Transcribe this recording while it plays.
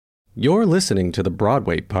You're listening to the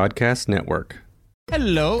Broadway Podcast Network.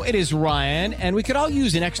 Hello, it is Ryan, and we could all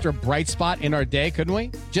use an extra bright spot in our day, couldn't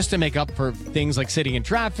we? Just to make up for things like sitting in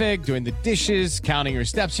traffic, doing the dishes, counting your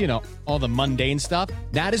steps, you know, all the mundane stuff.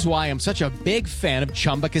 That is why I'm such a big fan of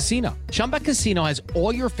Chumba Casino. Chumba Casino has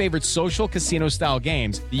all your favorite social casino-style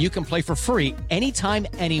games that you can play for free anytime,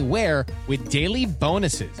 anywhere with daily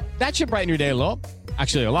bonuses. That should brighten your day a little.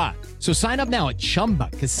 Actually, a lot. So sign up now at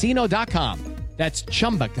ChumbaCasino.com. That's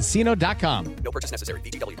ChumbaCasino.com. No purchase necessary.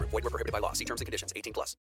 VGW Group. Void where prohibited by law. See terms and conditions.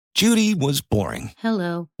 18+. Judy was boring.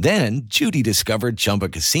 Hello. Then Judy discovered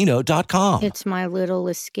ChumbaCasino.com. It's my little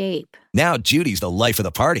escape. Now Judy's the life of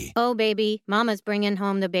the party. Oh, baby, mama's bringing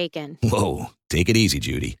home the bacon. Whoa, take it easy,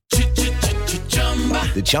 Judy.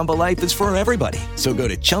 The Chumba life is for everybody. So go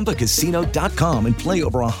to ChumbaCasino.com and play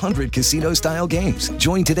over 100 casino-style games.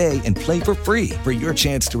 Join today and play for free for your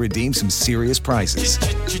chance to redeem some serious prizes.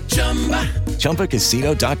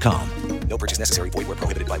 ChumbaCasino.com. No purchase necessary. Void where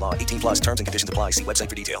prohibited by law. 18+. Terms and conditions apply. See website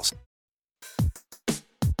for details.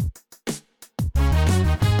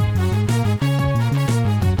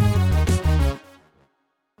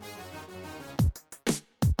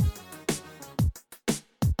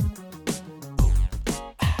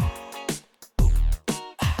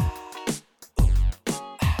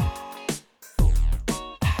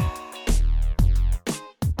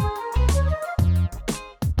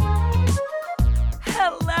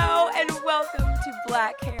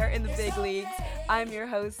 Black Hair in the Big Leagues. I'm your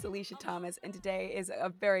host, Alicia Thomas, and today is a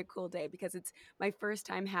very cool day because it's my first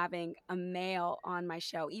time having a male on my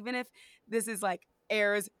show. Even if this is like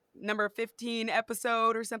airs number 15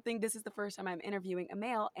 episode or something, this is the first time I'm interviewing a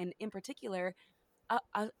male, and in particular,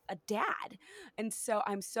 a dad. And so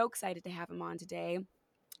I'm so excited to have him on today.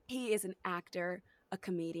 He is an actor, a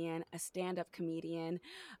comedian, a stand-up comedian,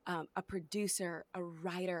 a producer, a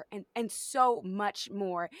writer, and so much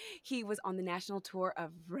more. He was on the national tour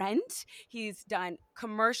of Rent. He's done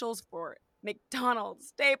commercials for McDonald's,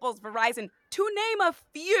 Staples, Verizon, to name a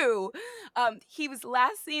few. He was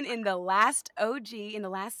last seen in the last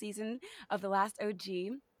season of The Last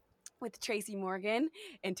OG with Tracy Morgan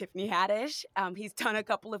and Tiffany Haddish. He's done a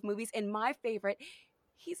couple of movies, and my favorite,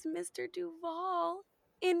 he's Mr. Duvall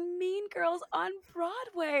in Mean Girls on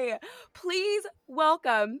Broadway. Please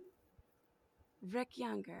welcome Rick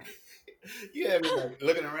Younger. You have me like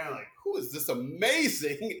looking around like, who is this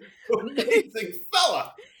amazing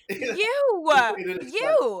fella? You.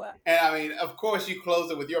 And I mean, of course, you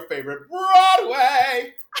close it with your favorite,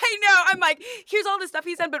 Broadway. I know. I'm like, here's all the stuff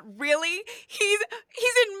he's done, but really, he's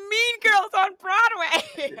in Mean Girls on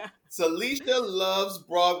Broadway. Salisha loves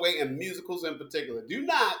Broadway and musicals in particular. Do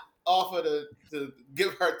not offer to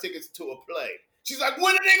give her tickets to a play. She's like,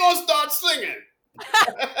 when are they gonna start singing?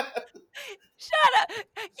 Shut up!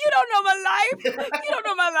 You don't know my life. You don't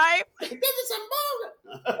know my life. This is a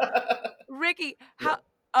moment. Ricky, how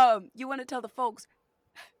you want to tell the folks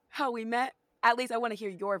how we met? At least I want to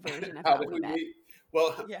hear your version of how we met.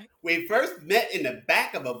 Well, we first met in the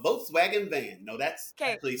back of a Volkswagen van. No, that's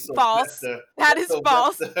actually false. That is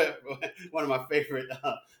false. One of my favorite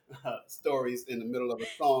stories in the middle of a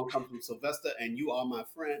song comes from Sylvester and You Are My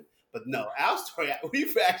Friend. But no, our story,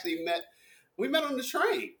 we've actually met. We met on the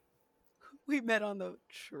train. We met on the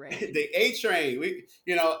train. The A train.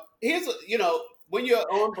 When you're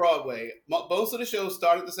on Broadway, most of the shows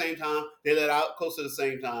start at the same time. They let out close to the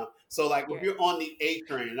same time. So, like, if you're on the A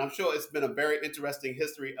train, and I'm sure it's been a very interesting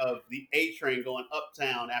history of the A train going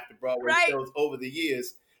uptown after Broadway shows over the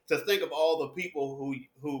years, to think of all the people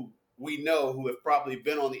who we know who have probably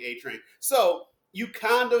been on the A train. So you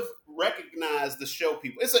kind of recognize the show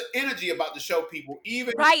people. It's an energy about the show people,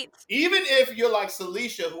 even if you're like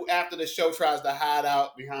Salisha, who after the show tries to hide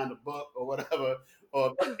out behind a book or whatever.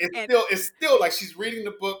 Or it's still like she's reading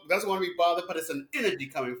the book, doesn't want to be bothered, but it's an energy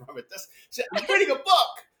coming from it. I'm reading a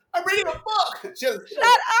book. Shut up!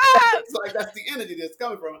 So like that's the energy that's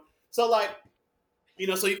coming from it. So like,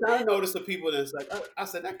 so you kind of notice the people that's like, I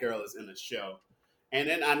said that girl is in the show, and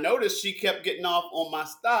then I noticed she kept getting off on my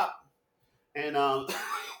stop, and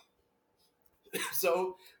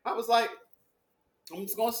so I was like, I'm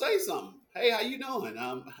just gonna say something. Hey, how you doing?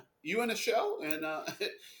 You in the show? And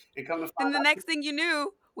come to find and the next thing you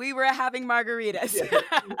knew, we were having margaritas.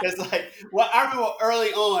 It's like, well, I remember early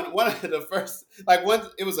on, one of the first, like when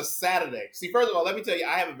it was a Saturday. See, first of all, let me tell you,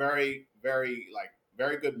 I have a very, very,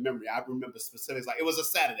 very good memory. I remember specifics. Like it was a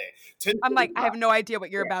Saturday. I'm like, I have no idea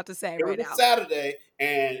what you're about to say right now. It was a Saturday,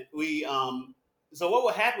 and we, so what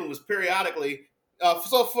would happen was periodically,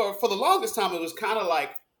 so for the longest time, it was kind of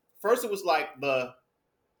like, first it was like the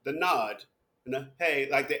nod, hey,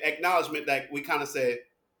 like the acknowledgement that we kind of said,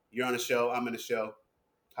 you're on a show, I'm in a show.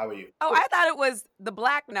 How are you? Oh, I thought it was the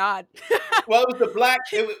black nod. Well, it was the black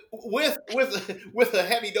it was, with a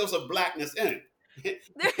heavy dose of blackness in it.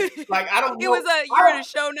 Like I don't It know. was a you're in a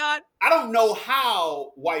show nod. I don't know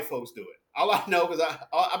how white folks do it. All I know is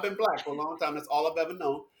I've been black for a long time. That's all I've ever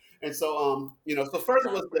known. And so so first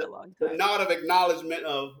it Not was for a long the time. nod of acknowledgement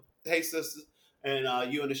of hey sisters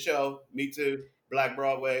and you in the show. Me too. Black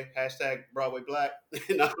Broadway hashtag Broadway Black.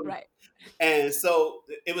 Right. And so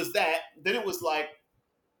it was that. Then it was like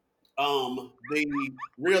the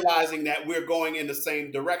realizing that we're going in the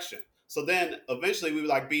same direction. So then eventually we would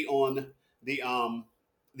like be on the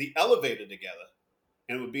elevator together,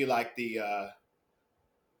 and it would be like the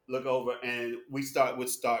look over, and we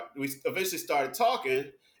eventually started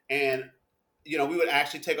talking, and we would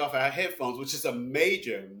actually take off our headphones, which is a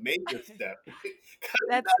major step.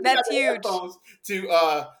 That's huge. Headphones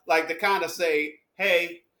to like to kind of say,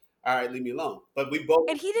 hey, all right, leave me alone. But we both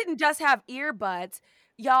And he didn't just have earbuds.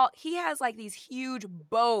 Y'all, he has like these huge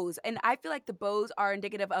bows. And I feel like the bows are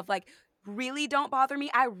indicative of like, really don't bother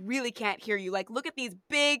me. I really can't hear you. Like, look at these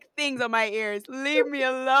big things on my ears. Leave me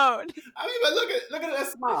alone. I mean, but look at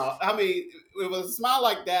that smile. I mean, with a smile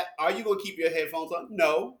like that, are you gonna keep your headphones on?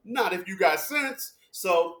 No, not if you got sense.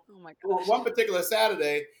 So Oh my on gosh. one particular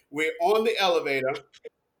Saturday, we're on the elevator,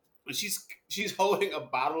 and she's holding a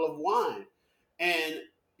bottle of wine, and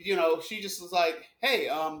she just was like, "Hey,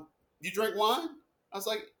 you drink wine?" I was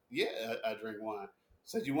like, "Yeah, I drink wine."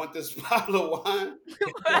 Said, "You want this bottle of wine?"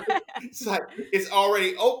 It's like it's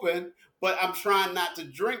already open, but I'm trying not to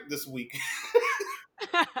drink this week.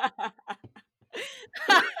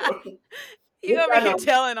 You over here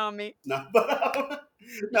telling on me. No, but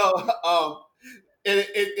no.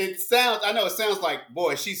 It sounds. I know it sounds like,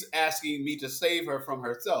 boy, she's asking me to save her from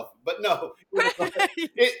herself. But no,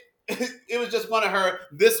 it was just one of her.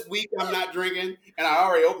 This week I'm not drinking, and I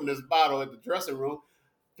already opened this bottle at the dressing room.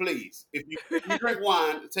 Please, if you drink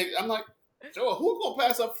wine, take. I'm like, Joe, who's gonna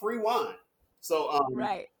pass up free wine? So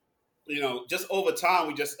Right. just over time,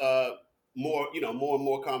 we just more and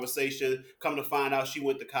more conversation. Come to find out, she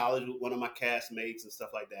went to college with one of my castmates and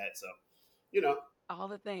stuff like that. So, All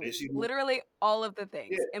the things. and she Literally all of the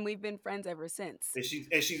things. Yeah. And we've been friends ever since.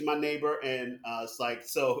 and she's my neighbor, and it's like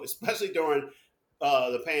so, especially during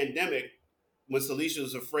the pandemic when Celicia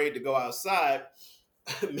was afraid to go outside.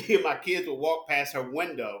 Me and my kids would walk past her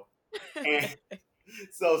window, and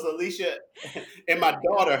so Celicia and my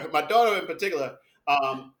daughter in particular,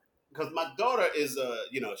 because my daughter is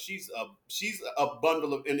she's a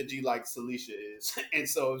bundle of energy like Celicia is, and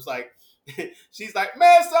so it's like she's like,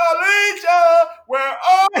 Miss Celicia, where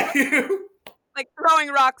are you? Like throwing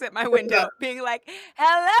rocks at my window, being like,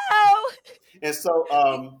 hello. And so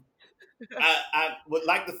I would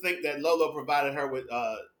like to think that Lolo provided her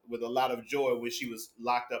with a lot of joy when she was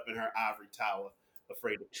locked up in her ivory tower,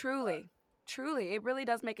 afraid of. Truly, it really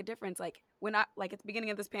does make a difference. Like when at the beginning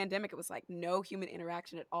of this pandemic, it was like no human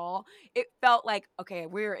interaction at all. It felt like, okay,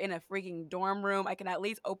 we're in a freaking dorm room. I can at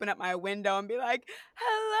least open up my window and be like,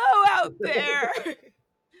 hello out there.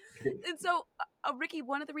 And so, Ricky,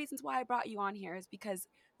 one of the reasons why I brought you on here is because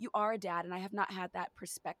you are a dad, and I have not had that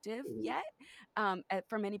perspective yet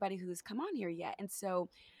from anybody who's come on here yet. And so,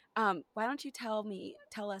 why don't you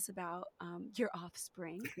tell us about your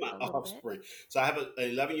offspring? My a little offspring. bit. So I have an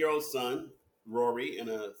 11-year-old son, Rory, and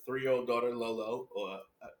a 3-year-old daughter, Lolo.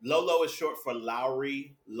 Lolo is short for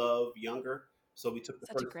Lowry Love Younger. So we took the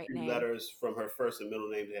Such a first great few name. letters from her first and middle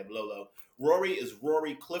name to have Lolo. Rory is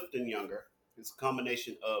Rory Clifton Younger. It's a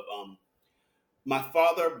combination of my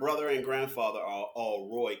father, brother, and grandfather are all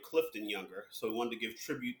Roy Clifton Younger. So we wanted to give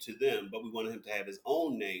tribute to them, but we wanted him to have his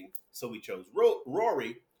own name. So we chose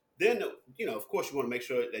Rory. Then, of course, you want to make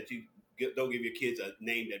sure that you don't give your kids a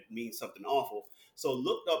name that means something awful. So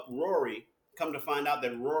looked up Rory, come to find out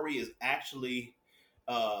that Rory is actually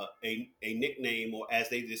a nickname, or as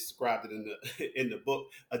they described it in the book,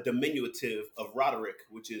 a diminutive of Roderick,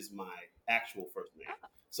 which is my actual first name.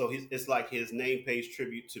 So it's like his name pays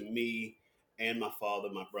tribute to me and my father,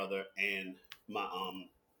 my brother, and my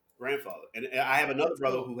grandfather. And I have another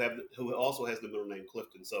brother who also has the middle name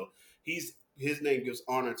Clifton. So his name gives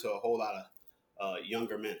honor to a whole lot of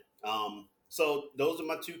younger men. So those are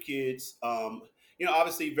my two kids.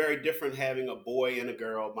 Obviously very different having a boy and a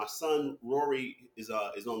girl. My son Rory is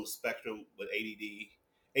on the spectrum with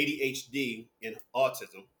ADHD, and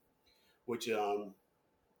autism, which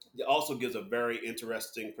also gives a very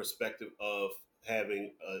interesting perspective of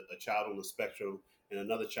having a child on the spectrum and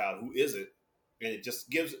another child who isn't. And it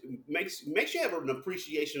just makes you have an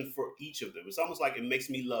appreciation for each of them. It's almost like it makes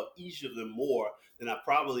me love each of them more than I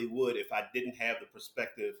probably would if I didn't have the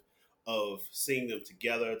perspective of seeing them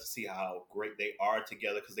together, to see how great they are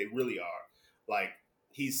together, because they really are. Like,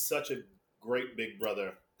 he's such a great big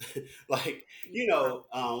brother. Like,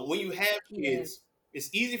 when you have kids, it's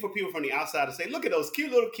easy for people from the outside to say, look at those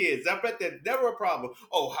cute little kids. I bet they're never a problem.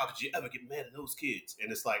 Oh, how could you ever get mad at those kids?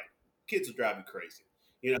 And it's like, kids will drive you crazy.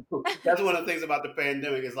 That's one of the things about the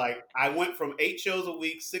pandemic is like, I went from 8 shows a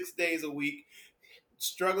week, 6 days a week,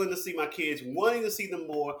 struggling to see my kids, wanting to see them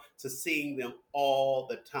more, to seeing them all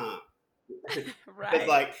the time. Right. It's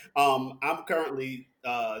like, I'm currently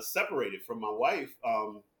separated from my wife,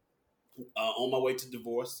 on my way to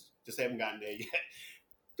divorce. Just haven't gotten there yet.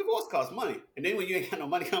 Divorce costs money, and then when you ain't got no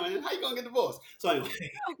money coming in, how you gonna get divorced? So anyway,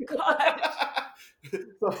 oh God,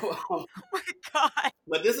 oh my God.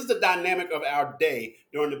 But this is the dynamic of our day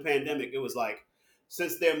during the pandemic. It was like,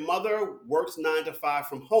 since their mother works 9 to 5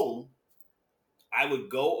 from home, I would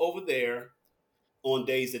go over there on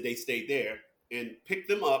days that they stayed there and pick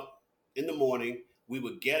them up in the morning. We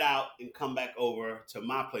would get out and come back over to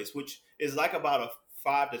my place, which is like about a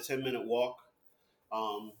 5 to 10 minute walk.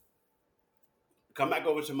 Come back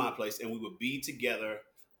over to my place, and we would be together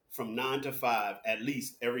from 9 to 5 at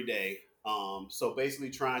least every day. So basically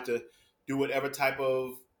trying to do whatever type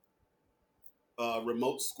of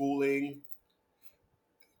remote schooling,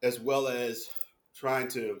 as well as trying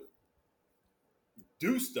to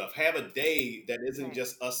do stuff, have a day that isn't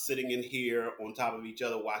just us sitting in here on top of each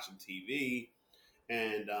other watching TV.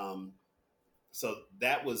 And so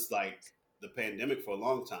that was like the pandemic for a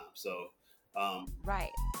long time. So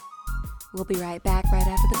right. We'll be right back right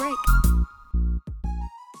after the break.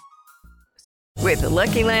 With the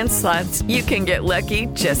Lucky Land Slots, you can get lucky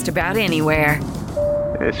just about anywhere.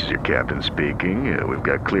 This is your captain speaking. We've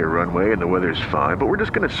got clear runway and the weather's fine, but we're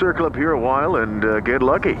just going to circle up here a while and get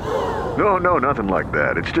lucky. No, nothing like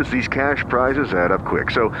that. It's just these cash prizes add up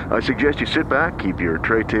quick. So I suggest you sit back, keep your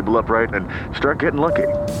tray table upright, and start getting lucky.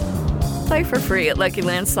 Play for free at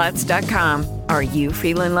LuckyLandSlots.com. Are you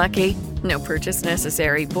feeling lucky? No purchase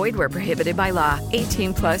necessary. Void where prohibited by law.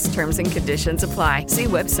 18 plus terms and conditions apply. See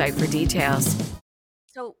website for details.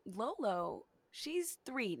 So Lolo, she's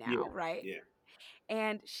 3 now, right? Yeah.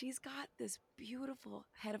 And she's got this beautiful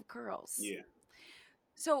head of curls. Yeah.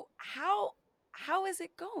 So how is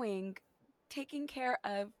it going taking care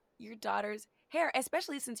of your daughter's hair,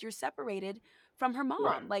 especially since you're separated from her mom?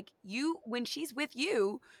 Right. Like, when she's with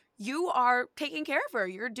you, you are taking care of her.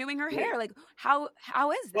 You're doing her hair. Like, how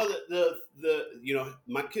is that? Well, the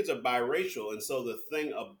my kids are biracial, and so the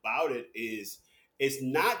thing about it is, it's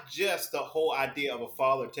not just the whole idea of a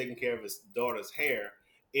father taking care of his daughter's hair.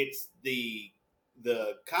 It's the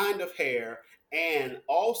kind of hair, and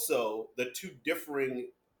also the two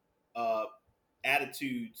differing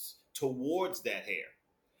attitudes towards that hair.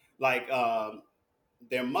 Like,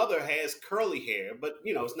 their mother has curly hair, but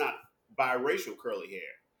it's not biracial curly hair.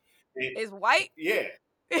 And, it's white. Yeah.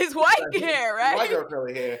 It's white hair, right? White girl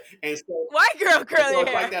curly hair. And so white girl curly hair.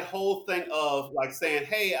 It's like that whole thing of like saying,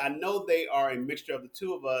 hey, I know they are a mixture of the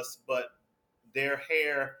two of us, but their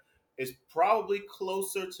hair is probably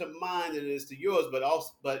closer to mine than it is to yours, but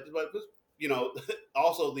also but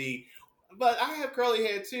I have curly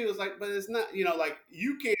hair too. It's like, but it's not, like,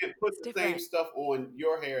 you can't put the same stuff on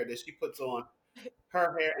your hair that she puts on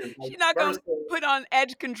her hair, and she's not going to put on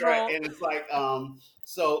edge control. Right. And it's like,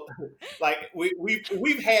 so like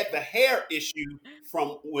we've had the hair issue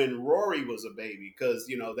from when Rory was a baby, because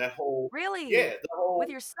that whole with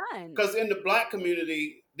your son, because in the Black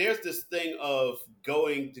community there's this thing of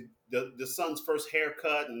going to the son's first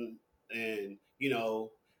haircut, and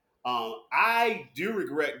I do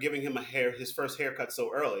regret giving him his first haircut so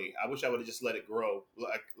early. I wish I would have just let it grow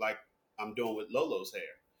like I'm doing with Lolo's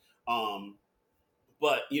hair.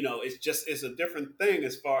 But it's a different thing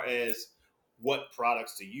as far as what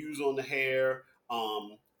products to use on the hair.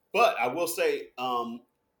 But I will say,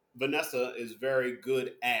 Vanessa is very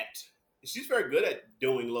good at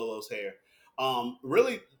doing Lolo's hair.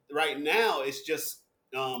 Really, right now, it's just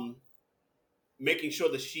making sure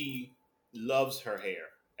that she loves her hair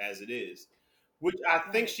as it is, which I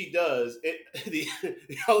think she does. The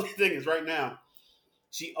only thing is, right now,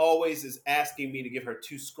 she always is asking me to give her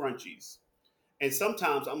 2 scrunchies. And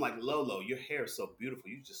sometimes I'm like, Lolo, your hair is so beautiful.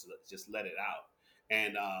 You just let it out.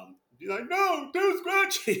 And she's like, no, 2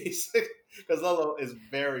 scrunchies. Because Lolo is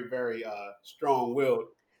very, very strong-willed.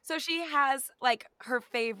 So she has like her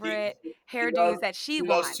favorite hairdos that she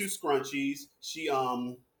wants. She loves 2 scrunchies. She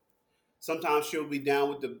sometimes she'll be down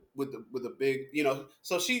with the big,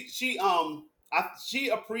 So she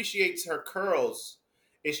appreciates her curls.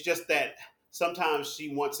 It's just that sometimes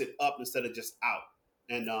she wants it up instead of just out.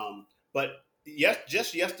 And but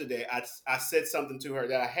just yesterday, I said something to her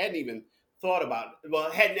that I hadn't even thought about.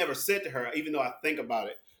 Well, I had never said to her, even though I think about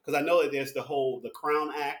it, because I know that there's the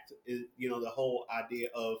Crown Act, is, the whole idea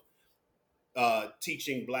of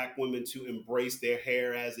teaching Black women to embrace their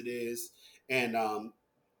hair as it is, and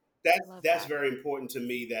that's very important to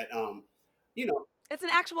me. That you know, It's an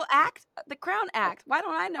actual act, the Crown Act. Why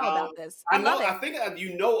don't I know about this? I love it. I think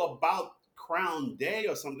you know about Crown Day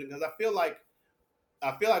or something, because I feel like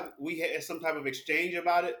we had some type of exchange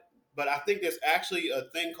about it. But I think there's actually a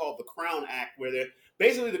thing called the Crown Act, where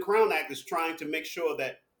basically the Crown Act is trying to make sure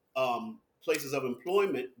that places of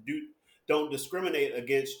employment don't discriminate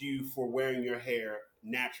against you for wearing your hair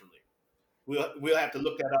naturally. We'll have to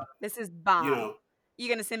look that up. This is bomb. You're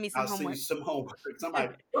gonna send me some homework. Send you some homework.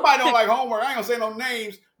 Somebody don't like homework. I ain't gonna say no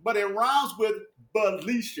names, but it rhymes with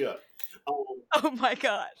Belisha. Oh my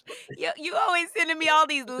gosh! You always sending me all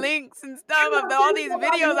these links and stuff of all these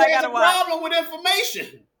videos I gotta watch. Problem with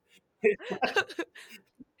information. It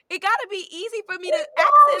gotta be easy for me to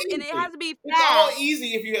access, and it has to be fast. It's all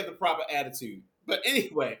easy if you have the proper attitude. But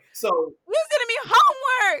anyway, so you're sending me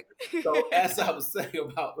homework. So as I was saying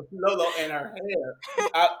about Lolo and her hair,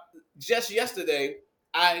 just yesterday,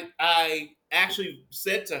 I actually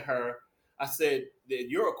said to her, I said that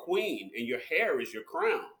you're a queen and your hair is your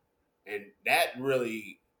crown. And that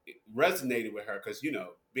really resonated with her because,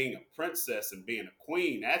 being a princess and being a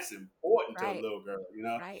queen, that's important to a little girl,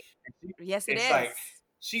 Right. Yes, it is. Like,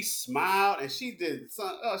 she smiled and she did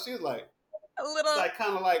something. Oh, she was like, a little, like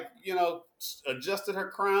kind of like, adjusted her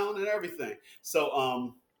crown and everything.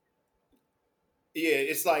 So, yeah,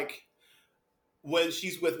 it's like when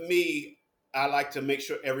she's with me, I like to make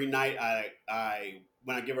sure every night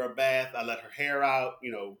when I give her a bath, I let her hair out,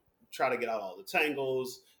 try to get out all the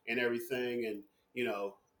tangles and everything. And,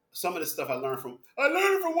 some of the stuff I learned from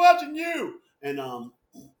watching you. And,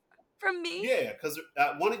 from me? Yeah, because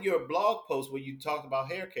one of your blog posts where you talked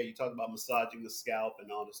about hair care, you talked about massaging the scalp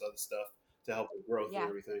and all this other stuff to help with growth and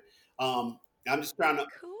everything. I'm just trying to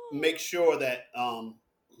make sure that I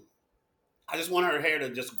just want her hair to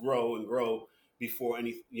just grow and grow before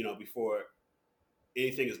anything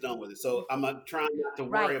is done with it. So I'm trying not to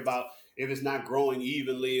worry about if it's not growing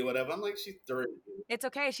evenly or whatever. I'm like, she's 3. It's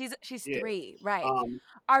okay. She's 3, right?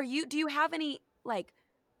 Do you have any like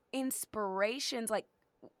inspirations? Like,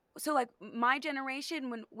 so like my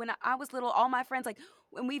generation, when I was little, all my friends, like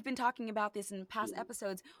when we've been talking about this in past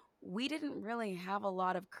episodes, we didn't really have a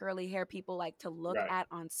lot of curly hair people like to look at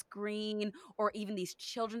on screen, or even these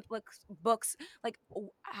children's books. Like,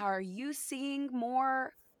 are you seeing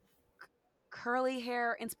more curly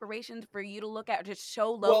hair inspirations for you to look at, just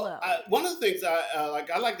show Lolo? Well, one of the things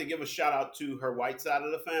I like to give a shout out to her white side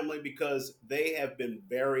of the family, because they have been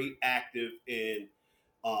very active in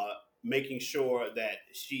making sure that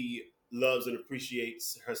she loves and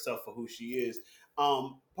appreciates herself for who she is.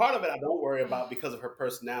 Part of it I don't worry about because of her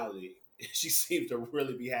personality. She seems to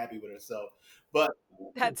really be happy with herself. But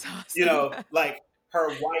that's awesome. Like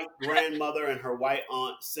her white grandmother and her white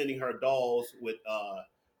aunt sending her dolls with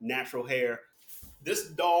natural hair. This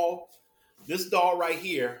doll right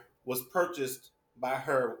here was purchased by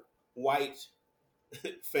her white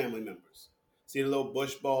family members. See the little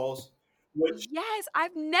bush balls? Yes,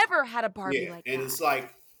 I've never had a Barbie like that. And it's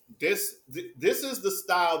like this is the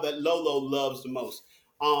style that Lolo loves the most.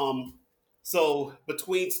 So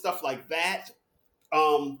between stuff like that,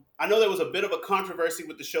 I know there was a bit of a controversy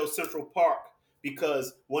with the show Central Park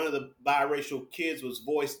because one of the biracial kids was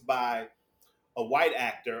voiced by a white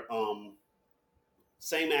actor,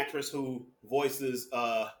 same actress who voices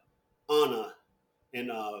Anna in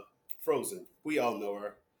Frozen. We all know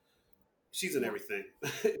her. She's in everything.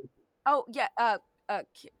 Oh yeah,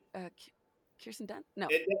 Kirsten Dunst? No,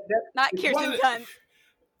 not Kirsten Dunst.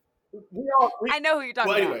 I know who you're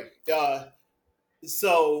talking about. Anyway,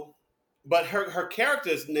 but her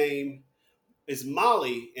character's name is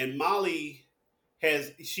Molly, and Molly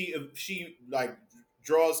she like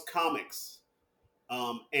draws comics,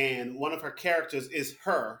 and one of her characters is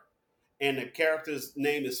her, and the character's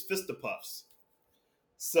name is Fistapuffs.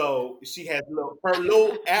 So she has her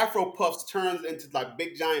little Afro puffs turns into like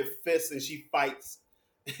big giant fists, and she fights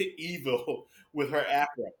evil with her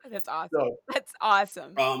Afro. That's awesome. That's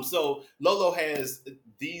awesome. So Lolo has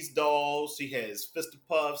these dolls. She has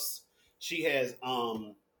Fistapuffs. She has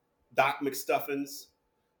Doc McStuffins.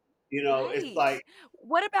 It's like.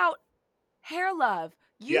 What about Hair Love?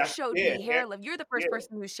 You showed me Hair Love. You're the first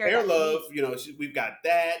person who shared Hair that Love. We've got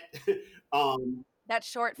that. That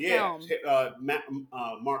short film.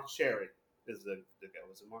 Mark Cherry is the guy.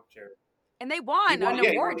 Was it Mark Cherry? And they won an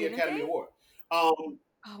award, the Academy Award. Oh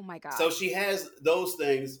my God. So she has those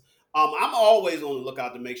things. I'm always on the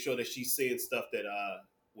lookout to make sure that she's seeing stuff that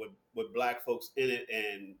with black folks in it,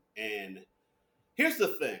 and here's the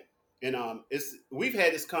thing, and we've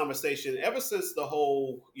had this conversation ever since the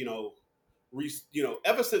whole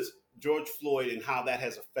ever since George Floyd and how that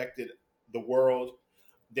has affected the world.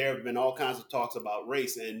 There have been all kinds of talks about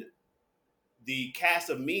race, and the cast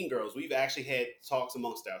of Mean Girls. We've actually had talks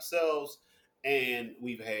amongst ourselves, and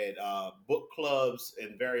we've had book clubs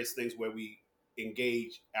and various things where we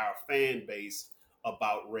engage our fan base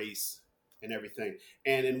about race and everything.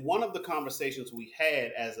 And in one of the conversations we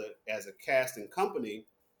had as a casting company,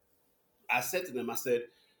 I said to them, I said,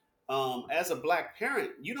 as a black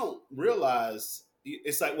parent, you don't realize,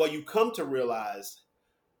 it's like, well, you come to realize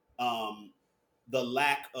the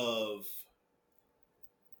lack of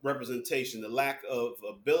representation, the lack of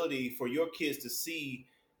ability for your kids to see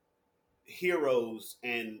heroes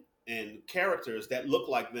and characters that look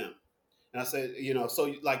like them. And I said,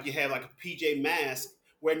 so like you have like a PJ Masks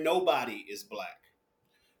where nobody is black.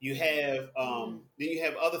 You have then you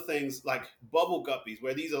have other things like Bubble Guppies,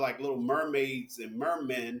 where these are like little mermaids and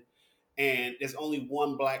mermen, and there's only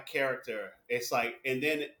one black character. It's like, and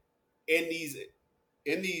then in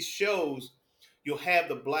these shows, you'll have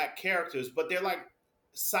the black characters, but they're like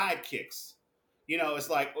sidekicks. It's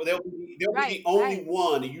like they'll be the only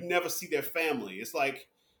one, and you never see their family. It's like,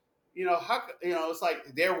 it's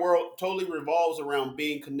like their world totally revolves around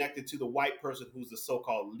being connected to the white person who's the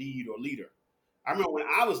so-called lead or leader. I remember when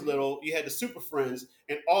I was little, you had the Super Friends,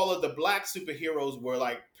 and all of the black superheroes were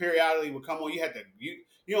like periodically would come on. You had to you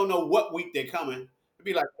don't know what week they're coming. It'd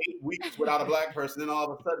be like 8 weeks without a black person, then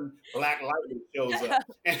all of a sudden Black Lightning shows up,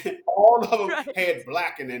 and all of them had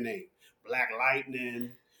black in their name. Black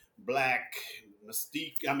Lightning, Black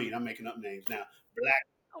Mystique. I mean, I'm making up names now. Black.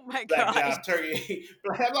 Oh my Black God. Job Turkey.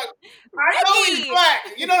 I'm like, I know he's black.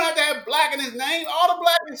 You don't have to have black in his name. All the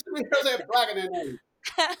black superheroes have black in their name.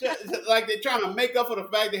 Just like they're trying to make up for the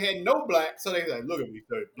fact they had no black, so they like, look at me,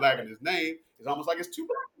 so it's black in his name. It's almost like it's two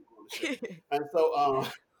black people on the show. And so,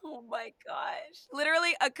 oh my gosh,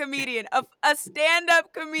 literally a comedian, a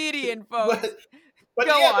stand-up comedian, folks. But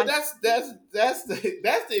Go yeah, on. but that's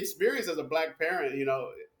the experience as a black parent.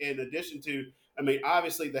 In addition to, I mean,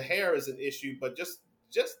 obviously the hair is an issue, but just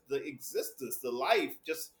the existence, the life,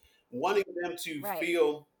 just wanting them to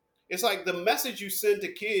feel. It's like the message you send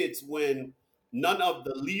to kids when none of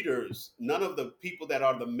the leaders, none of the people that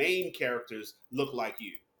are the main characters look like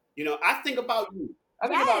you. I think about you. I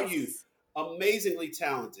think about you. Amazingly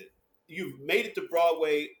talented. You've made it to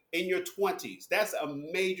Broadway in your 20s. That's a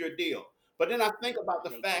major deal. But then I think about the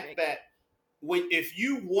fact that if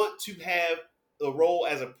you want to have a role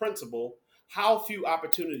as a principal, how few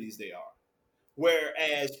opportunities there are.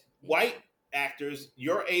 Whereas white actors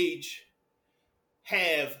your age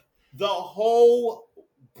have the whole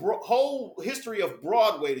history of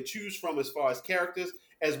Broadway to choose from as far as characters,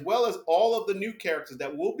 as well as all of the new characters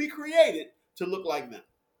that will be created to look like them.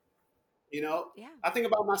 I think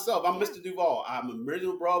about myself. I'm Mr. Duval. I'm an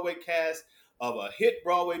original Broadway cast of a hit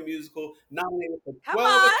Broadway musical, nominated for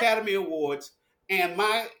 12 Academy Awards, and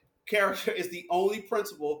my character is the only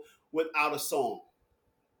principal without a song.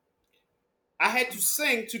 I had to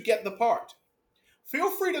sing to get the part.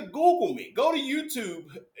 Feel free to Google me. Go to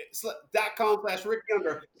youtube.com/Rick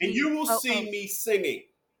Younger, and you will see me singing.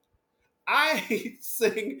 I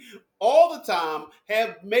sing all the time,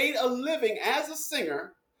 have made a living as a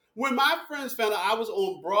singer. When my friends found out I was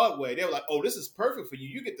on Broadway, they were like, oh, this is perfect for you.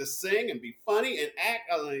 You get to sing and be funny and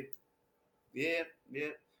act. I was like, yeah.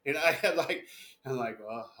 And I'm like,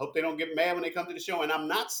 hope they don't get mad when they come to the show and I'm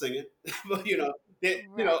not singing. But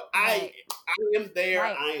I am there.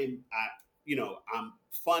 I'm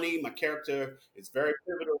funny. My character is very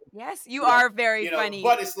pivotal. Yes, you are very funny.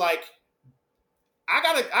 But it's like I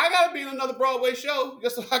gotta be in another Broadway show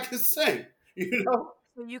just so I can sing. So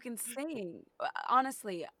you can sing.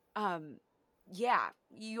 Honestly, yeah,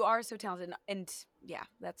 you are so talented, and yeah,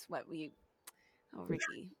 that's what we. Oh,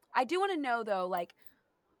 Ricky, I do want to know though, like,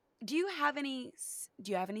 do you have any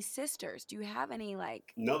sisters? Do you have any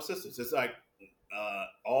like? No sisters. It's like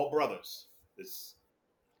all brothers. It's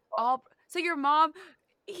all. So your mom,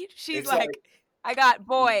 she's like, I got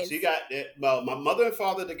boys. She got it. Well, my mother and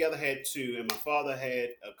father together had two, and my father had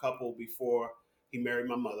a couple before he married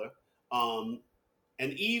my mother. And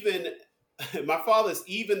even my father is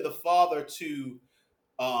even the father to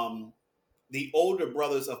the older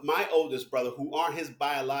brothers of my oldest brother, who aren't his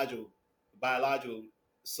biological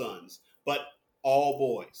sons, but all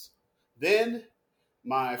boys. Then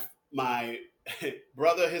my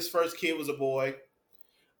brother, his first kid was a boy.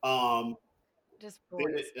 Just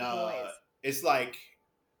boys. It's like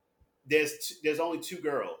there's only two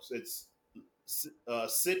girls. It's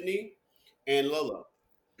Sydney and Lolo.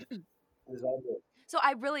 It's all good. So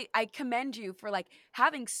I commend you for like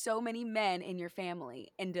having so many men in your family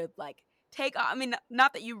and to like take, I mean,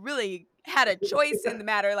 not that you really had a choice in the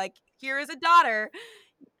matter. Like, here is a daughter,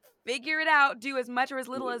 figure it out, do as much or as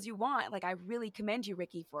little as you want. Like, I really commend you,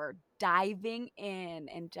 Ricky, for diving in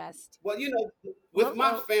and just. Well, with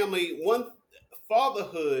my family,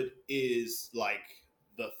 fatherhood is like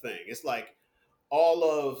the thing. It's like all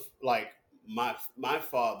of like my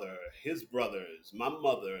father, his brothers, my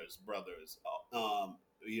mother's brothers,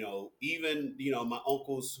 even my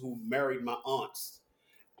uncles who married my aunts.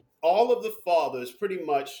 All of the fathers pretty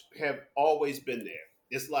much have always been there.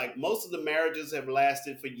 It's like most of the marriages have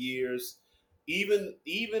lasted for years. Even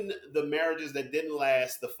the marriages that didn't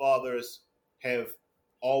last, the fathers have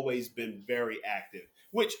always been very active,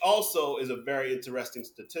 which also is a very interesting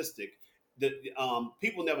statistic that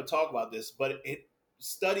people never talk about this, but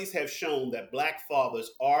studies have shown that Black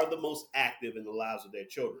fathers are the most active in the lives of their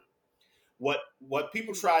children. What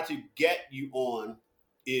people try to get you on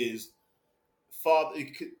is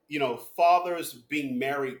fathers being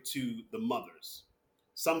married to the mothers.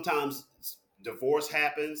 Sometimes divorce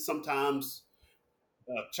happens. Sometimes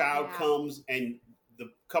a child comes and the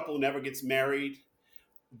couple never gets married.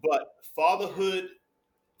 But fatherhood,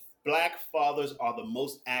 Black fathers are the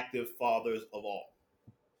most active fathers of all.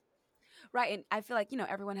 Right. And I feel like,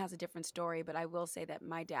 everyone has a different story, but I will say that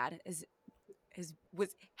my dad is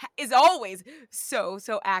always so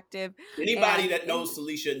active. Anybody that knows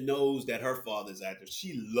Salisha knows that her father's active.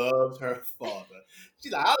 She loves her father.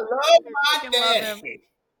 She's like, I love my daddy.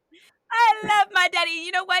 I love my daddy.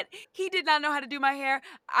 You know what? He did not know how to do my hair.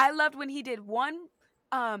 I loved when he did one.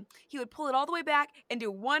 He would pull it all the way back and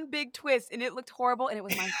do one big twist, and it looked horrible, and it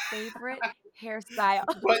was my favorite hairstyle.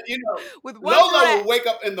 But with Lola will wake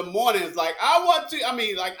up in the morning. It's like, I'm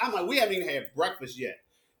like, we haven't even had breakfast yet.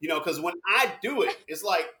 Because when I do it, it's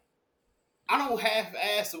like I don't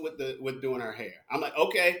half-ass it with doing her hair. I'm like,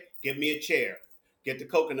 okay, give me a chair, get the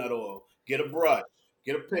coconut oil, get a brush,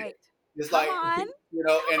 get a pick. Right. It's Come like, on.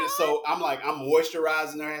 So I'm like, I'm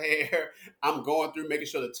moisturizing her hair. I'm going through making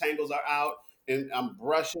sure the tangles are out, and I'm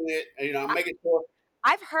brushing it. And, I'm making sure.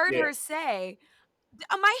 I've heard her say,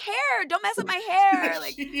 my hair, don't mess up my hair.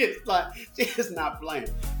 Like, she is not playing.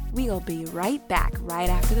 We'll be right back right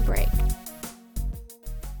after the break.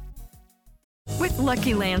 With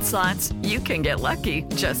Lucky Land Slots, you can get lucky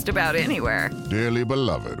just about anywhere. Dearly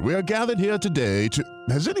beloved, we are gathered here today to...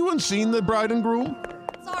 Has anyone seen the bride and groom?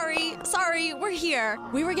 Sorry, we're here.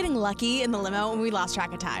 We were getting lucky in the limo and we lost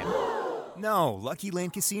track of time. No, Lucky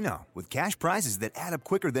Land Casino, with cash prizes that add up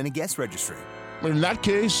quicker than a guest registry. In that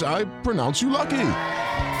case, I pronounce you lucky.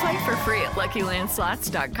 Play for free at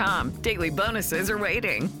LuckyLandSlots.com. Daily bonuses are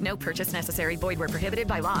waiting. No purchase necessary. Void where prohibited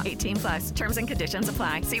by law. 18+. Terms and conditions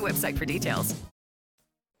apply. See website for details.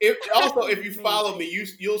 If you follow me,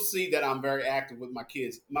 you'll see that I'm very active with my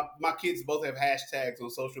kids. My kids both have hashtags on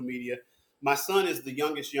social media. My son is the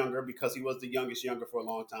youngest younger because he was the youngest younger for a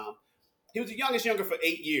long time. He was the youngest younger for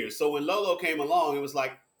 8 years. So when Lolo came along, it was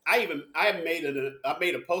like I made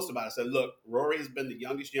a post about it. I said, look, Rory has been the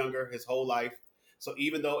youngest younger his whole life. So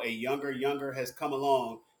even though a younger has come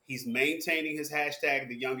along, he's maintaining his hashtag,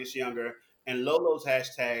 the youngest younger, and Lolo's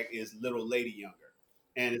hashtag is little lady younger.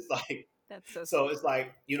 And it's like, that's so it's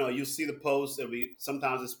like, you see the posts.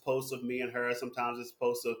 Sometimes it's posts of me and her. Sometimes it's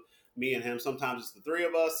posts of me and him. Sometimes it's the three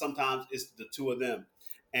of us. Sometimes it's the two of them.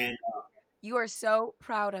 And you are so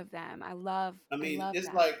proud of them. I love it's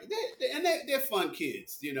that. like they're fun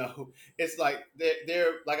kids. It's like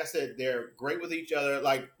they're like I said, they're great with each other.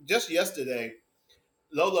 Like just yesterday,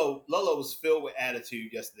 Lolo was filled with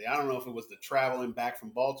attitude yesterday. I don't know if it was the traveling back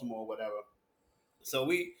from Baltimore or whatever. So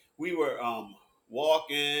we were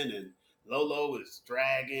walking, and Lolo was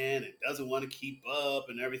dragging and doesn't want to keep up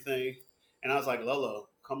and everything. And I was like, Lolo,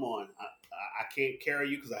 come on. I can't carry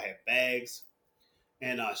you because I have bags.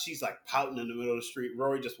 And she's like pouting in the middle of the street.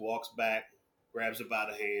 Rory just walks back, grabs her by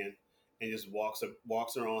the hand, and just walks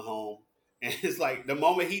her on home. And it's like the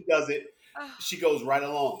moment he does it, she goes right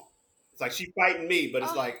along. It's like she's fighting me, but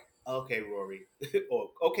it's like, okay, Rory. Or,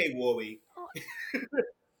 okay, Rory.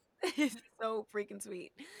 It's so freaking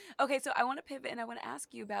sweet. Okay, so I want to pivot and I want to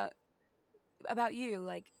ask you about you.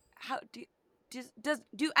 Like, how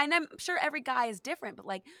and I'm sure every guy is different, but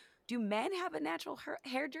like, do men have a natural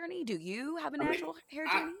hair journey? Do you have a natural hair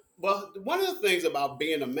journey? Well, one of the things about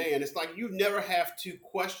being a man, it's like you never have to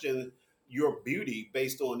question your beauty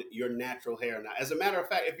based on your natural hair. Now, as a matter of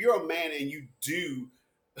fact, if you're a man and you do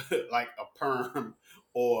like a perm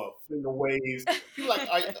or finger waves. You're like,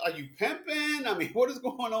 are you pimping? I mean, what is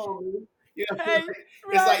going on, man? You know, Right,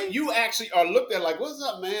 it's like right. you actually are looked at like, what's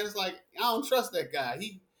up, man? It's like, I don't trust that guy.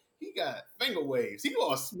 He got finger waves. He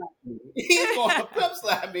gonna smack me. He's gonna pimp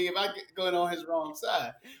slap me if I get going on his wrong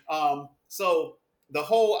side. So the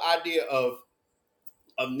whole idea of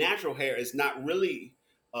natural hair is not really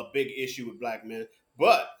a big issue with black men,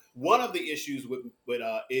 but one of the issues with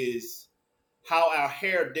is how our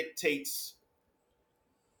hair dictates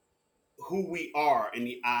who we are in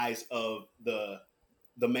the eyes of the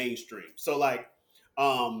mainstream. So like,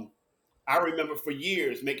 I remember for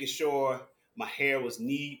years making sure my hair was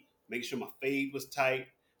neat, making sure my fade was tight,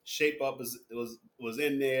 shape up was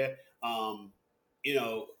in there. You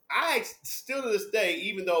know, I still to this day,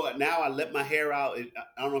 even though now I let my hair out,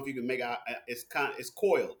 I don't know if you can make it. It's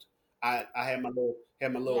coiled. I have my little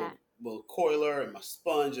Yeah. little coiler and my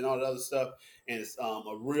sponge and all that other stuff, and it's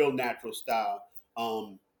a real natural style.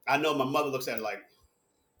 I know my mother looks at it like,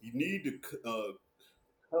 you need to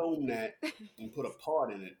comb that and put a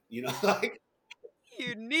part in it. You know, like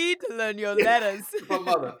You need to learn your letters. my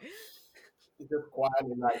mother just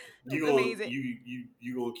quietly like, That's amazing.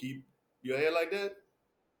 you gonna keep your hair like that?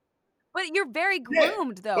 But you're very Yeah,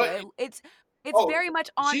 groomed, though. but It's oh, very much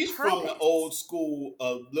on she's purpose. from the old school.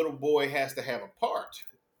 Little boy has to have a part.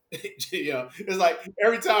 You know, it's like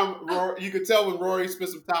every time Rory, you could tell when Rory spent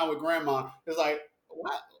some time with Grandma. It's like,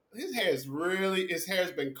 what? His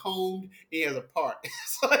hair's been combed. He has a part.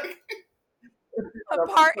 It's like A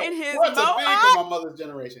part in his what's a big mohawk? in my mother's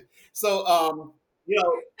generation. So, you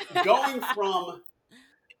know, going from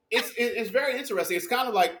it's very interesting. It's kind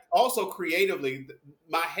of like also creatively,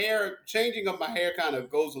 changing of my hair kind of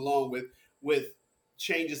goes along with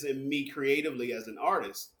changes in me creatively as an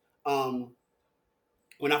artist.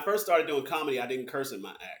 When I first started doing comedy, I didn't curse in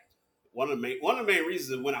my act. One of the main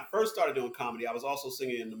reasons is when I first started doing comedy, I was also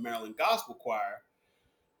singing in the Maryland Gospel Choir,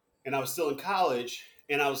 and I was still in college.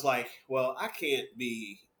 And I was like, well, I can't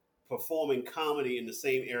be performing comedy in the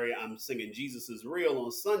same area I'm singing Jesus is Real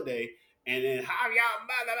on Sunday, and then how y'all,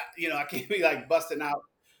 blah, blah, blah. You know, I can't be like busting out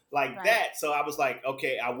like Right. that. So I was like,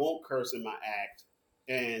 okay, I won't curse in my act.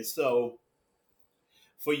 And so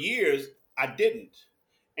for years, I didn't.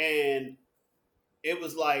 And it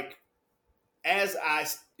was like, as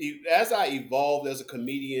I evolved as a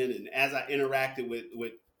comedian and as I interacted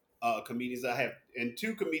with comedians, I have and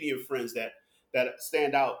two comedian friends that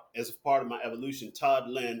stand out as a part of my evolution. Todd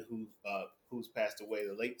Lynn, who's passed away,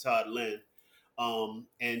 the late Todd Lynn,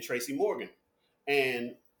 and Tracy Morgan,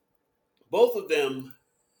 and both of them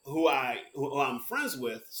who I'm friends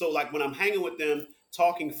with. So like when I'm hanging with them,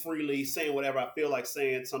 talking freely, saying whatever I feel like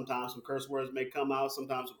saying. Sometimes some curse words may come out.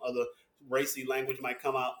 Sometimes some other racy language might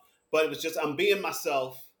come out. But it was just I'm being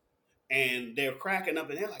myself, and they're cracking up,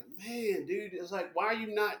 and they're like, "Man, dude, it's like, why are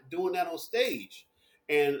you not doing that on stage?"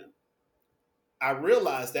 And I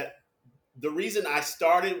realized that the reason I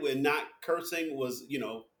started with not cursing was, you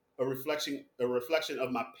know, a reflection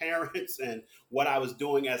of my parents and what I was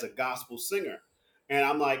doing as a gospel singer. And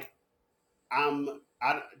I'm like,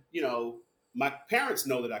 you know, my parents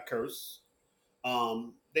know that I curse.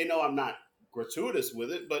 They know I'm not gratuitous with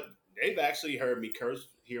it, but they've actually heard me curse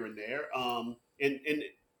here and there. And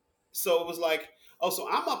so it was like, oh, so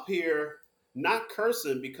I'm up here not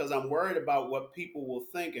cursing because I'm worried about what people will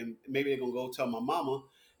think, and maybe they're gonna go tell my mama.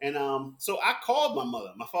 And so I called my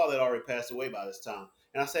mother. My father had already passed away by this time,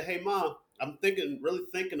 and I said, "Hey, Mom, I'm really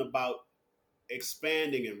thinking about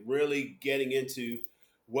expanding and really getting into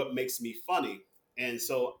what makes me funny. And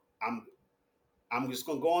so I'm just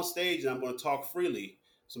gonna go on stage and I'm gonna talk freely.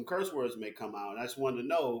 Some curse words may come out, and I just wanted to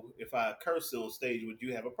know if I cursed on stage, would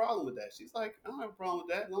you have a problem with that?" She's like, "I don't have a problem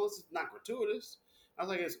with that, as long as it's not gratuitous." I was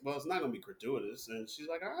like, it's not going to be gratuitous. And she's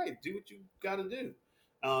like, "All right, do what you got to do."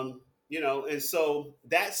 You know, and so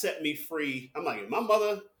that set me free. I'm like, if my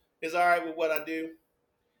mother is all right with what I do,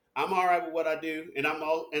 I'm all right with what I do. And I'm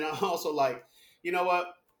also like, you know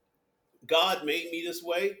what? God made me this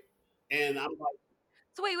way. And I'm like,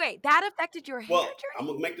 So wait, that affected your hair well, journey? I'm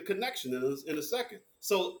going to make the connection in a second.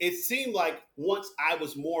 So it seemed like once I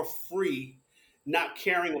was more free, not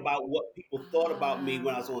caring about what people thought about me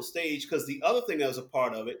when I was on stage, because the other thing that was a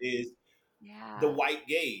part of it is the white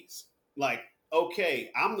gaze. Like,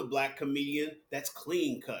 okay, I'm the black comedian that's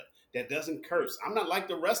clean cut, that doesn't curse. I'm not like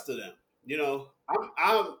the rest of them. You know,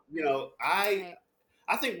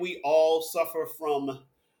 I think we all suffer from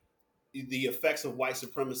the effects of white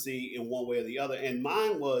supremacy in one way or the other. And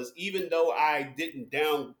mine was, even though I didn't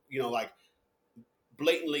like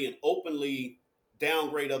blatantly and openly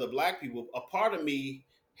downgrade other black people, a part of me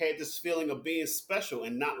had this feeling of being special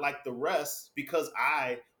and not like the rest because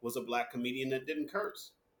I was a black comedian that didn't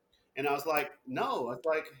curse. And I was like, no, it's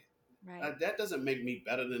like, that doesn't make me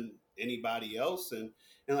better than anybody else. And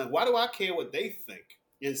like, why do I care what they think?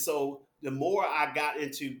 And so the more I got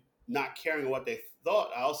into not caring what they thought,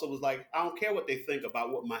 I also was like, I don't care what they think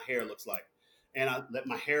about what my hair looks like. And I let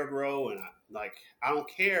my hair grow. And I don't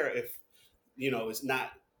care if, it's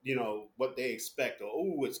not, what they expect, or,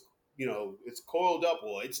 oh, it's, it's coiled up,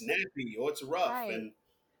 or it's nappy, or it's rough. Right. And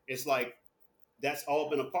it's like, that's all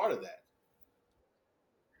been a part of that.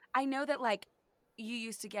 I know that, like, you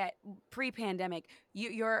used to get pre-pandemic,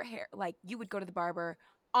 your hair, like, you would go to the barber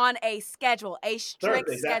on a schedule, a strict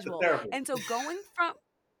Thursday, schedule. And so going from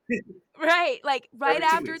right, like right every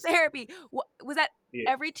after therapy, was that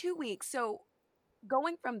every 2 weeks? So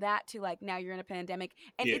going from that to like now you're in a pandemic,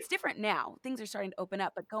 and it's different now. Things are starting to open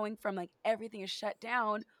up, but going from like everything is shut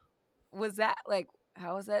down, was that like,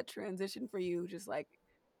 how was that transition for you? Just like,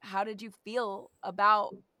 how did you feel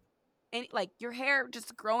about like your hair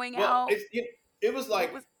just growing out? It was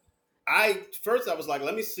like, I was like,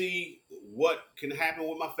 let me see what can happen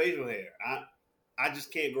with my facial hair. I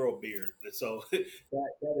just can't grow a beard. And so that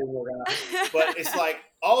didn't work out. But it's like,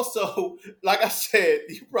 also, like I said,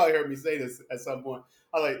 you probably heard me say this at some point.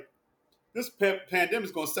 I was like, this pandemic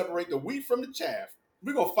is going to separate the wheat from the chaff.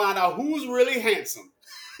 We're going to find out who's really handsome.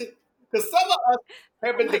 Because some of us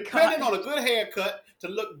have been dependent on a good haircut to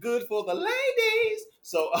look good for the ladies.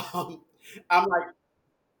 So I'm like,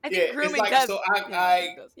 I think grooming does. So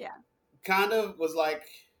I kind of was like,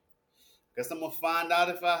 guess I'm going to find out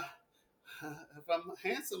if I'm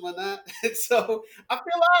handsome or not. And so I feel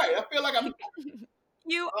all right. I feel like I'm.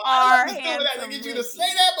 You are handsome. I that to get you to say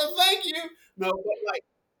that, but thank you. No, but like.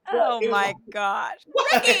 Oh my gosh.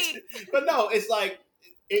 But no, it's like,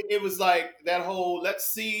 it was like that whole, let's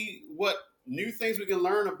see what new things we can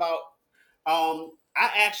learn about. I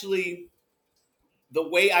actually, the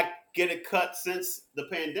way I get it cut since the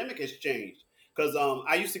pandemic has changed. Because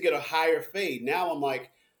I used to get a higher fade. Now I'm like,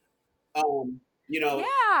 I'm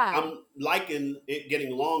liking it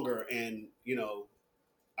getting longer, and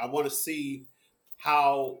I want to see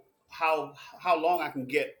how long I can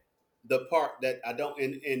get the part that I don't,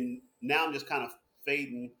 and now I'm just kind of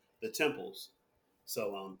fading the temples.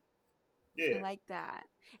 So I like that.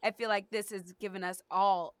 I feel like this has given us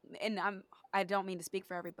all, and I don't mean to speak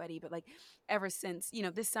for everybody, but like ever since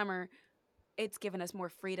this summer, it's given us more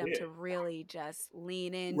freedom to really just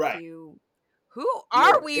lean into who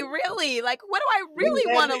are we really? Like, what do I really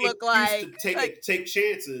want to look like? Take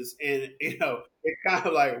chances, and it's kind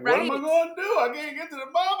of like, what am I going to do? I can't get to the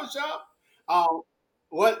barber shop.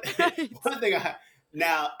 One thing I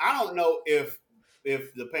don't know if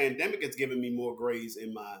the pandemic has given me more grays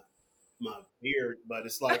in my beard, but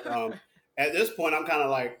it's like at this point I'm kind of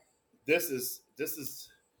like, this is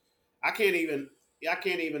I can't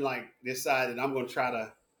even like decide that I'm going to try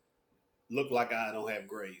to look like I don't have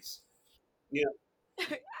grays.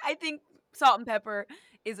 I think salt and pepper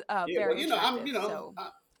is very attractive.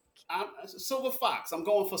 I'm silver fox. I'm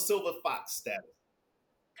going for silver fox status.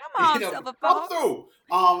 Come on, silver fox. Come through.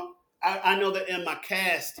 I know that in my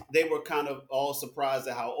cast they were kind of all surprised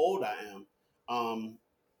at how old I am.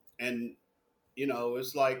 And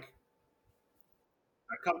it's like,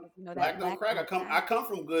 I come black don't crack. I come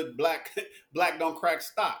from good black don't crack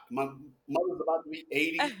stock. My mother's about to be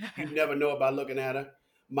 80. You never know by looking at her.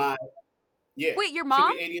 Wait, your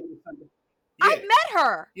mom? 80 in December. I've met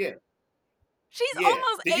her. Yeah. She's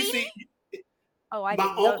almost 80. You see, I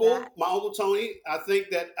didn't know that. My uncle Tony. I think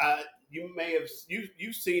that you may have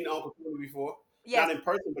you've seen Uncle Tony before. Yes. Not in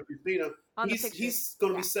person, but you've seen him. He's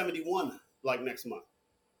going to be 71 like next month.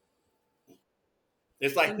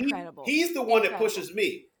 It's like he's the one that pushes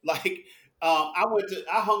me. Like I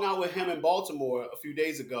hung out with him in Baltimore a few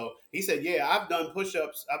days ago. He said, "Yeah, I've done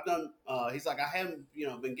push-ups. I've done." He's like, "I haven't,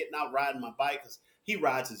 been getting out riding my bike because he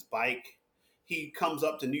rides his bike. He comes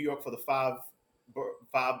up to New York for the five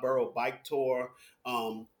borough bike tour,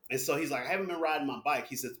 and so he's like, I haven't been riding my bike.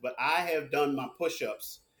 He says, but I have done my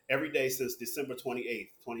push-ups every day since December 28th,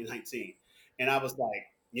 2019, and I was like,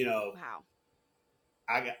 wow."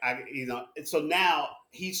 So now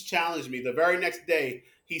he's challenged me. The very next day,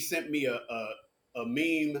 he sent me a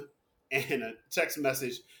meme and a text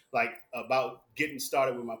message like about getting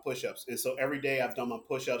started with my push-ups. And so every day I've done my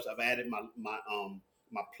push-ups. I've added my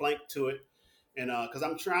plank to it, and because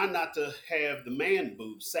I'm trying not to have the man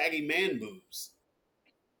boobs, saggy man boobs.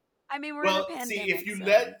 I mean, we're in a pandemic. See, if you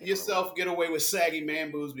let yourself get away with saggy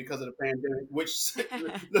man boobs because of the pandemic, which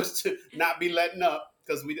looks to not be letting up,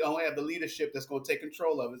 because we don't have the leadership that's going to take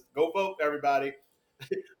control of it. Go vote, everybody.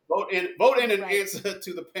 Vote in an Right. answer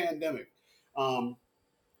to the pandemic.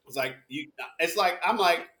 It's like It's like I'm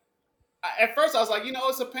like. At first, I was like,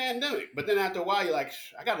 it's a pandemic. But then after a while, you're like,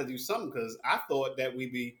 I got to do something because I thought that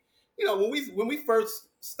we'd be, when we first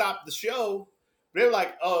stopped the show, they were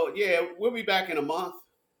like, oh yeah, we'll be back in a month.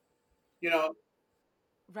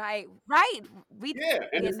 Right. We And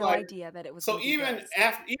had it's no like, idea that it was so gonna be even this.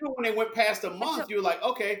 even when they went past a month, you were like,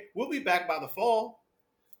 okay, we'll be back by the fall.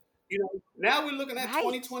 Now we're looking at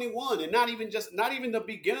 2021, and not even the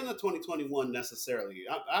beginning of 2021 necessarily.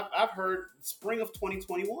 I've heard spring of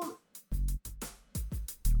 2021.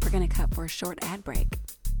 We're gonna cut for a short ad break.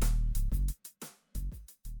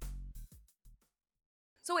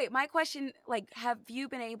 So wait, my question, have you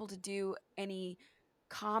been able to do any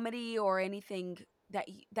comedy or anything that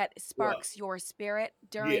sparks your spirit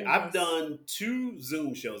during? Yeah, I've done 2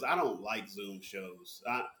 Zoom shows. I don't like Zoom shows.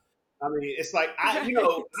 I mean, it's like I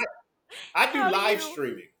do live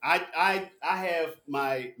streaming. I have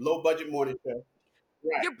my low budget morning show.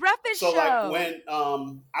 Right. Your breakfast show. So like when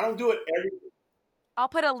I don't do it every. I'll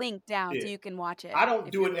put a link down so you can watch it. I don't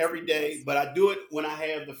do it every day, but I do it when I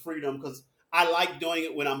have the freedom because I like doing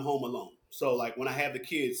it when I'm home alone. So like when I have the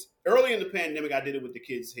kids. Early in the pandemic, I did it with the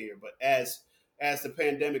kids here, but as the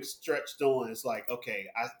pandemic stretched on, it's like, okay,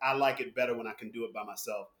 I like it better when I can do it by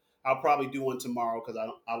myself. I'll probably do one tomorrow because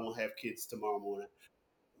I won't have kids tomorrow morning.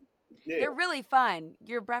 Yeah. They're really fun.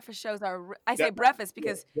 Your breakfast shows are. I say breakfast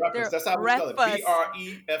because they're That's how we spell it. breakfast.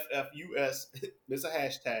 BREFFUS. There's a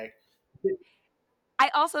hashtag. I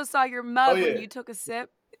also saw your mug yeah. when you took a sip.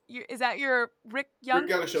 Is that your Rick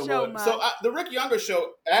Younger Show mug? So the Rick Younger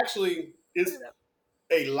Show actually is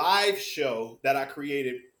a live show that I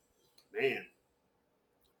created,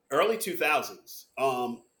 early 2000s.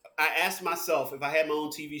 I asked myself if I had my own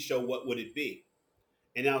TV show, what would it be?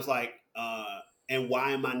 And I was like, and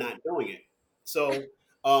why am I not doing it? So,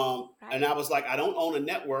 and I was like, I don't own a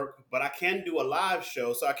network, but I can do a live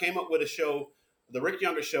show. So I came up with a show, the Rick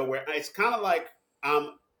Younger Show, where it's kind of like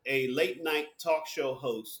I'm a late night talk show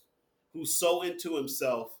host who's so into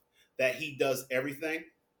himself that he does everything.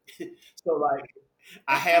 So like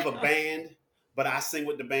I have a band, but I sing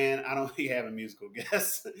with the band. I don't have a musical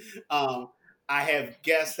guest. I have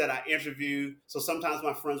guests that I interview. So sometimes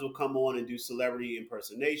my friends will come on and do celebrity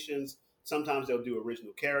impersonations. Sometimes they'll do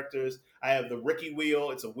original characters. I have the Ricky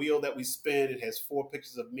wheel. It's a wheel that we spin. It has 4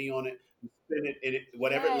 pictures of me on it. We spin it, and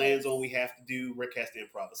whatever it lands on, we have to do. Rick has to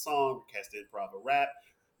improv a song. Rick has to improv a rap.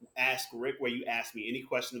 Ask Rick, where you ask me any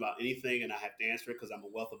question about anything, and I have to answer it because I'm a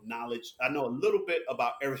wealth of knowledge. I know a little bit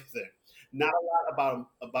about everything. Not a lot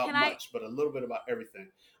about much, but a little bit about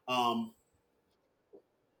everything. Can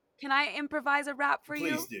I improvise a rap for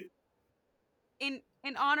you? Please do.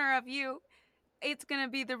 In honor of you, it's gonna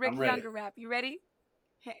be the Rick Younger rap. You ready?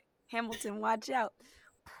 Hamilton, watch out.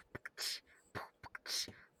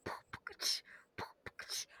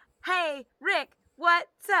 Hey, Rick,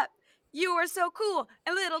 what's up? You are so cool,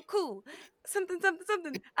 a little cool. Something.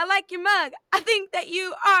 I like your mug. I think that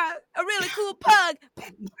you are a really cool pug.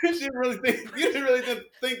 You didn't really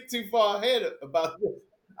think too far ahead about this.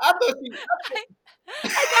 I thought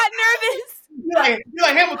I got nervous. You're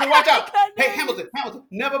like Hamilton, watch out. Hey, Hamilton,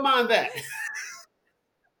 never mind that.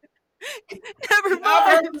 Never mind.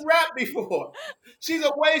 I've heard you rap before. She's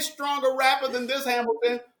a way stronger rapper than this,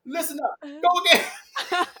 Hamilton. Listen up. Go again.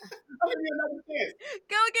 I'll give you another chance.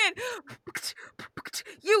 Go again.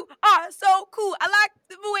 You are so cool. I like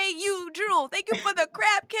the way you drool. Thank you for the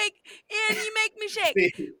crab cake, and you make me shake.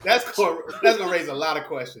 See, that's gonna raise a lot of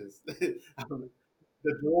questions. The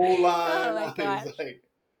drool line. Oh my gosh. Anyway.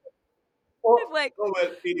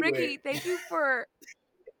 Ricky, thank you for.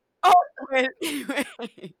 Anyway.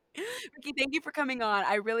 Ricky, thank you for coming on.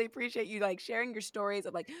 I really appreciate you sharing your stories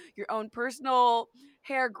of your own personal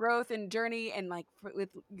hair growth and journey, and with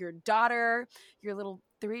your daughter, your little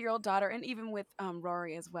 3-year-old daughter, and even with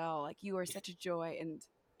Rory as well. You are such a joy, and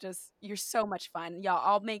just you're so much fun. Y'all,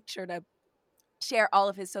 I'll make sure to share all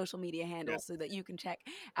of his social media handles so that you can check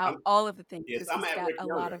out all of the things. Yes, I'm at got Rick a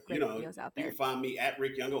Younger. lot of great videos out there. You can find me at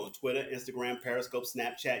Rick Younger on Twitter, Instagram, Periscope,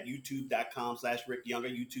 Snapchat, YouTube.com/Rick Younger,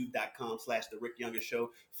 YouTube.com/The Rick Younger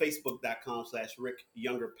Show, Facebook.com/Rick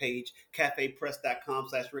Younger page,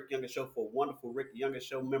 CafePress.com/Rick Younger Show for wonderful Rick Younger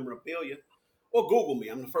Show memorabilia, or Google me.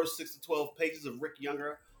 I'm the first 6 to 12 pages of Rick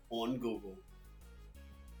Younger on Google.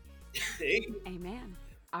 Amen.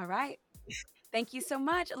 All right. Thank you so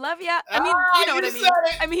much. Love ya. I mean, you know what I mean.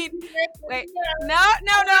 I mean, wait. No.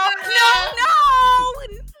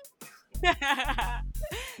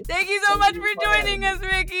 Thank you so much for joining us,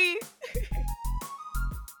 Ricky.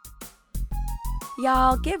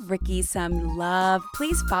 Y'all, give Ricky some love.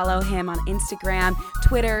 Please follow him on Instagram,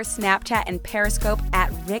 Twitter, Snapchat, and Periscope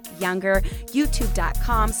at Rick Younger,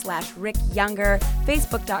 youtube.com/Rick Younger,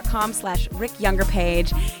 facebook.com/Rick Younger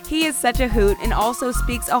page. He is such a hoot and also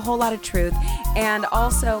speaks a whole lot of truth. And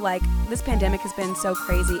also, like, this pandemic has been so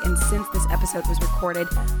crazy, and since this episode was recorded,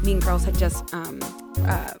 Mean Girls had just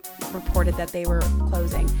reported that they were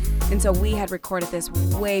closing. And so we had recorded this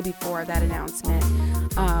way before that announcement.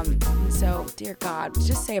 So, dear God,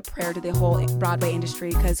 just say a prayer to the whole Broadway industry,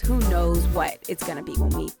 because who knows what it's going to be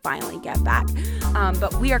when we finally get back.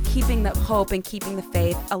 But we are keeping the hope and keeping the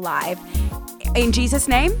faith alive. In Jesus'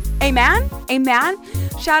 name, amen, amen.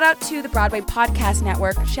 Shout out to the Broadway Podcast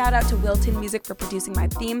Network. Shout out to Wilton Music for producing my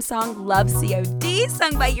theme song, Love COD,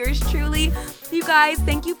 sung by yours truly. You guys,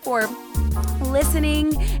 thank you for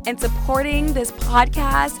listening and supporting this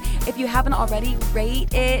podcast. If you haven't already,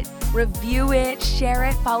 rate it, review it, share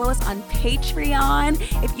it, follow us on Patreon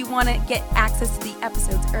if you want to get access to the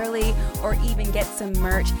episodes early or even get some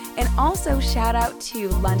merch. And also shout out to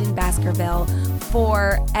London Baskerville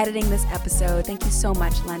for editing this episode. Thank you so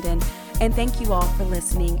much, London. And thank you all for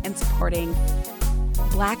listening and supporting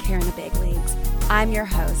Black Hair in the Big Leagues. I'm your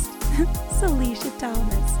host, Salisha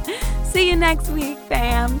Thomas. See you next week,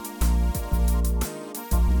 fam.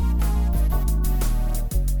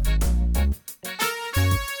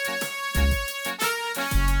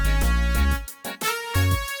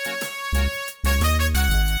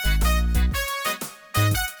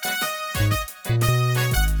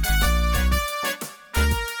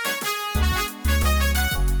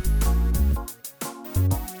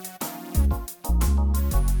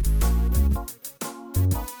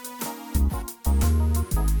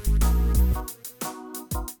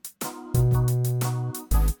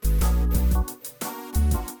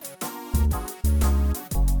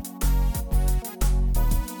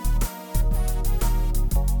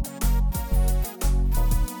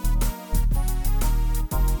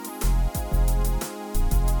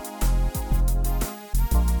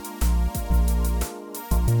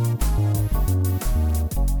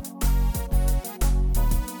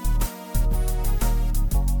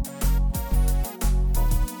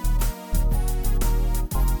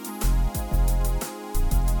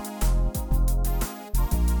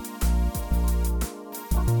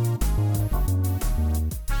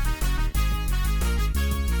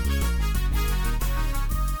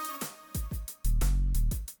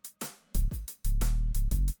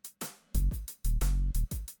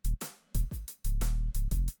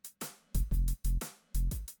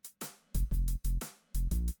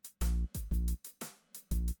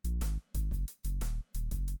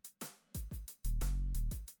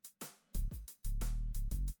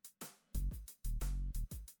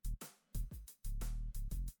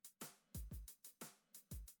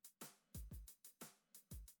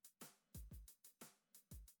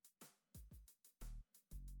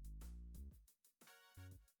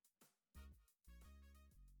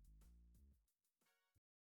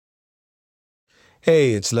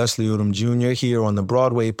 Hey, it's Leslie Odom Jr. here on the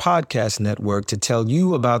Broadway Podcast Network to tell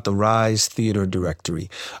you about the Rise Theater Directory,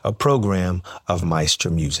 a program of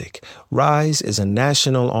Maestro Music. Rise is a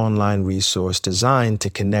national online resource designed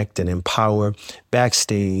to connect and empower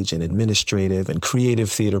backstage and administrative and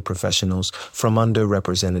creative theater professionals from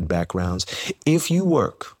underrepresented backgrounds. If you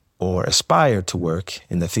work or aspire to work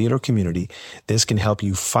in the theater community, this can help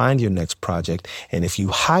you find your next project. And if you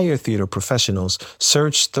hire theater professionals,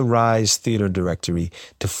 search the Rise Theater Directory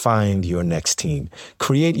to find your next team.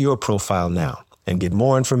 Create your profile now and get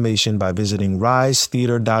more information by visiting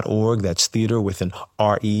risetheater.org. That's theater with an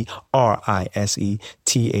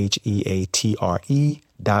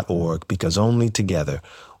RERISETHEATRE.org, because only together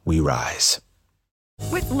we rise.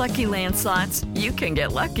 With Lucky Land Slots, you can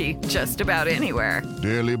get lucky just about anywhere.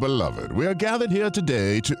 Dearly beloved, we are gathered here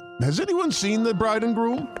today to... Has anyone seen the bride and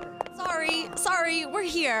groom? Sorry, we're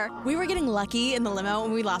here. We were getting lucky in the limo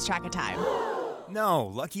and we lost track of time. No,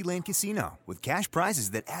 Lucky Land Casino, with cash prizes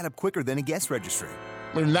that add up quicker than a guest registry.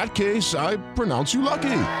 In that case, I pronounce you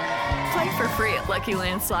lucky. Play for free at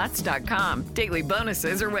LuckyLandSlots.com. Daily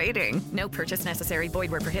bonuses are waiting. No purchase necessary.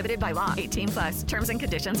 Void where prohibited by law. 18+. Terms and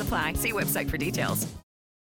conditions apply. See website for details.